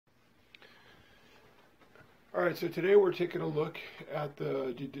All right, so today we're taking a look at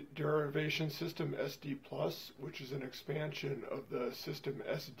the derivation system SD+, which is an expansion of the system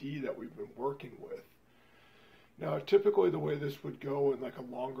SD that we've been working with. Now, typically the way this would go in like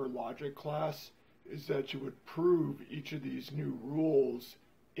a longer logic class is that you would prove each of these new rules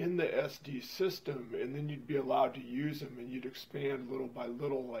in the SD system, and then you'd be allowed to use them, and you'd expand little by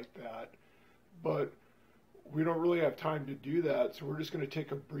little like that. But we don't really have time to do that, so we're just going to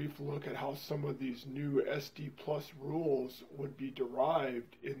take a brief look at how some of these new SD plus rules would be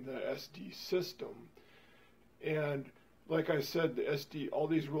derived in the SD system. And like I said, all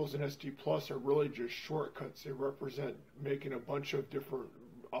these rules in SD plus are really just shortcuts. They represent making a bunch of different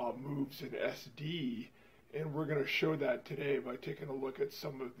moves in SD, and we're going to show that today by taking a look at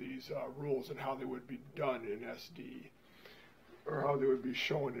some of these rules and how they would be done in SD, or how they would be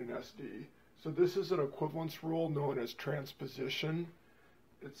shown in SD. So this is an equivalence rule known as transposition.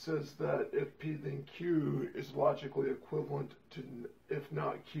 It says that if P then Q is logically equivalent to if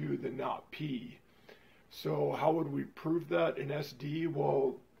not Q then not P. So how would we prove that in SD?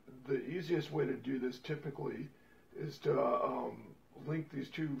 Well, the easiest way to do this typically is to link these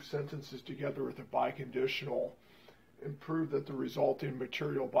two sentences together with a biconditional and prove that the resulting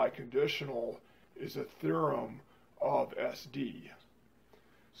material biconditional is a theorem of SD.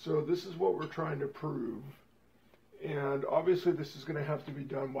 So this is what we're trying to prove, and obviously this is going to have to be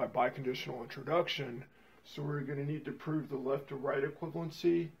done by biconditional introduction, so we're going to need to prove the left to right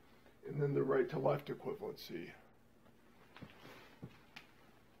equivalency and then the right to left equivalency.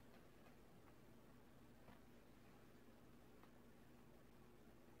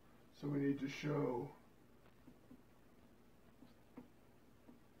 So we need to show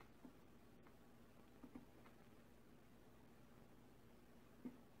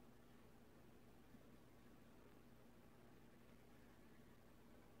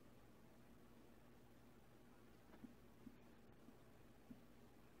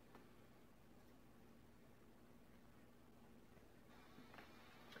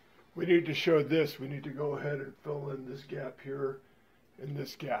this. We need to go ahead and fill in this gap here and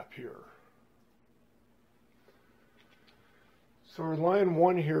this gap here. So our line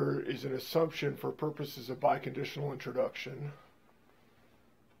 1 here is an assumption for purposes of biconditional introduction.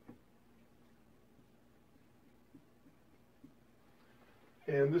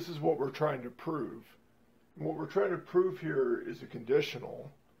 And this is what we're trying to prove. And what we're trying to prove here is a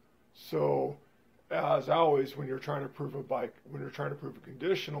conditional. So as always, when you're trying to prove a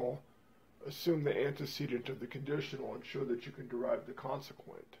conditional, assume the antecedent of the conditional and show that you can derive the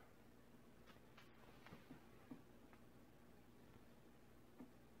consequent.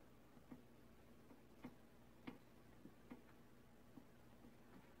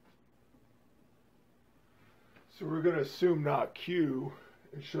 So we're going to assume not Q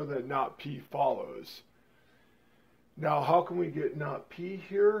and show that not P follows. Now, how can we get not P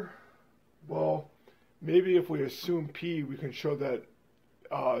here? Well, maybe if we assume P, we can show that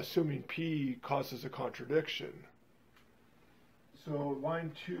assuming P causes a contradiction. So line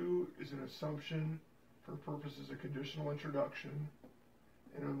 2 is an assumption for purposes of conditional introduction.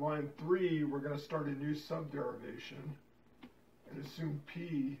 And in line 3, we're going to start a new subderivation and assume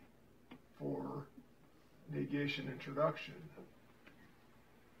P for negation introduction.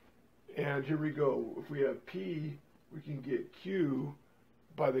 And here we go. If we have P, we can get Q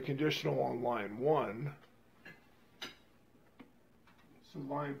by the conditional on line 1. So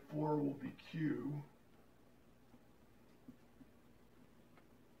line 4 will be Q.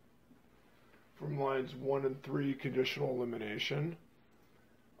 From lines 1 and 3, conditional elimination.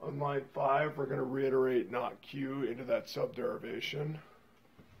 On line 5, we're going to reiterate not Q into that subderivation.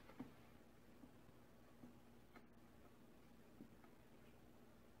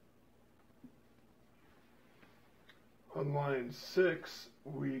 On line 6,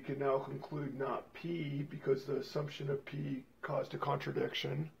 we can now conclude not P because the assumption of P caused a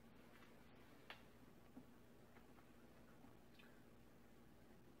contradiction.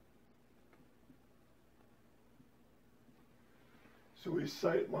 So we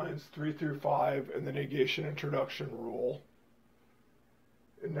cite lines 3 through 5 and the negation introduction rule.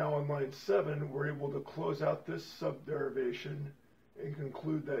 And now on line 7, we're able to close out this subderivation and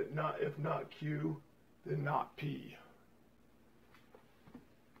conclude that if not Q, then not P.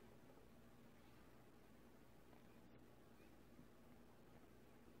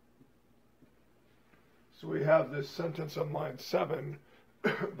 So we have this sentence on line 7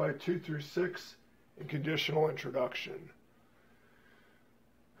 by 2 through 6 in conditional introduction.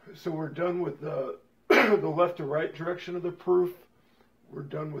 So we're done with the left to right direction of the proof. We're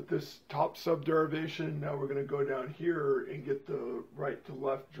done with this top subderivation. Now we're going to go down here and get the right to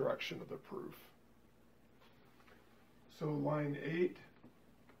left direction of the proof. So line 8,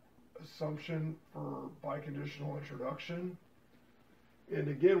 assumption for biconditional introduction. And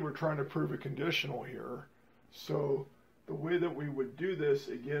again, we're trying to prove a conditional here. So the way that we would do this,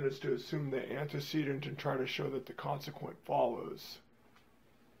 again, is to assume the antecedent and try to show that the consequent follows.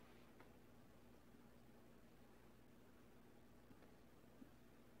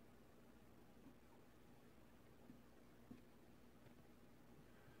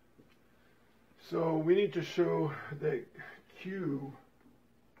 So we need to show that Q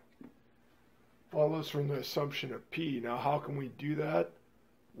follows from the assumption of P. Now, how can we do that?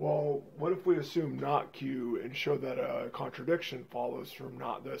 Well, what if we assume not Q and show that a contradiction follows from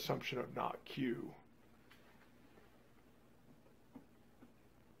not the assumption of not Q?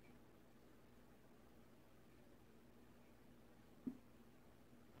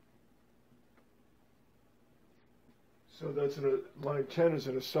 So that's line 10 is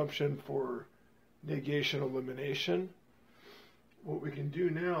an assumption for negation elimination. What we can do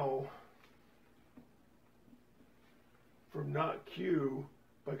now, from not Q,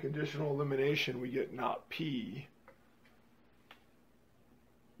 by conditional elimination, we get not P.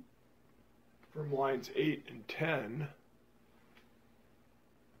 From lines 8 and 10.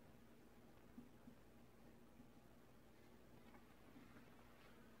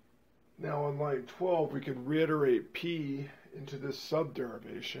 Now on line 12, we can reiterate P into this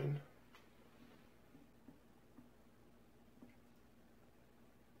subderivation.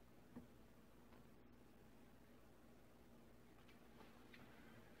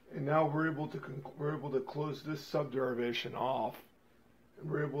 And now we're able to close this subderivation off, and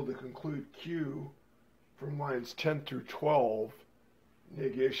we're able to conclude Q from lines 10 through 12,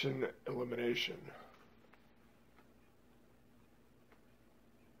 negation elimination.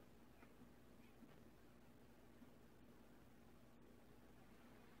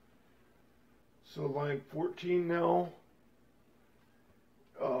 So line 14 now,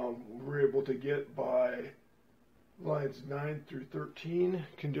 we're able to get by lines 9 through 13,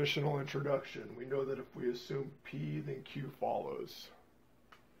 conditional introduction. We know that if we assume P, then Q follows.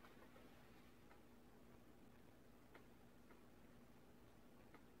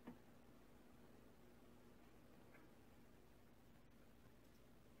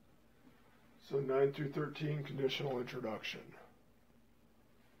 So 9 through 13, conditional introduction.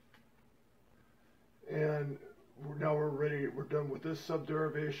 And now we're done with this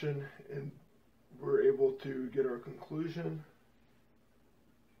subderivation, and we're able to get our conclusion.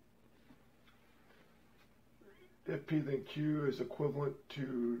 If P, then Q is equivalent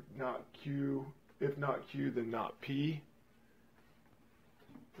to not Q. If not Q, then not P.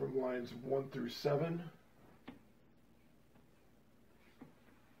 From lines 1 through 7.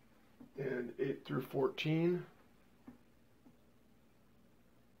 And 8 through 14.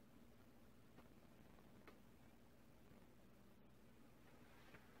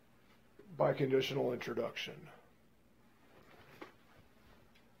 Biconditional introduction.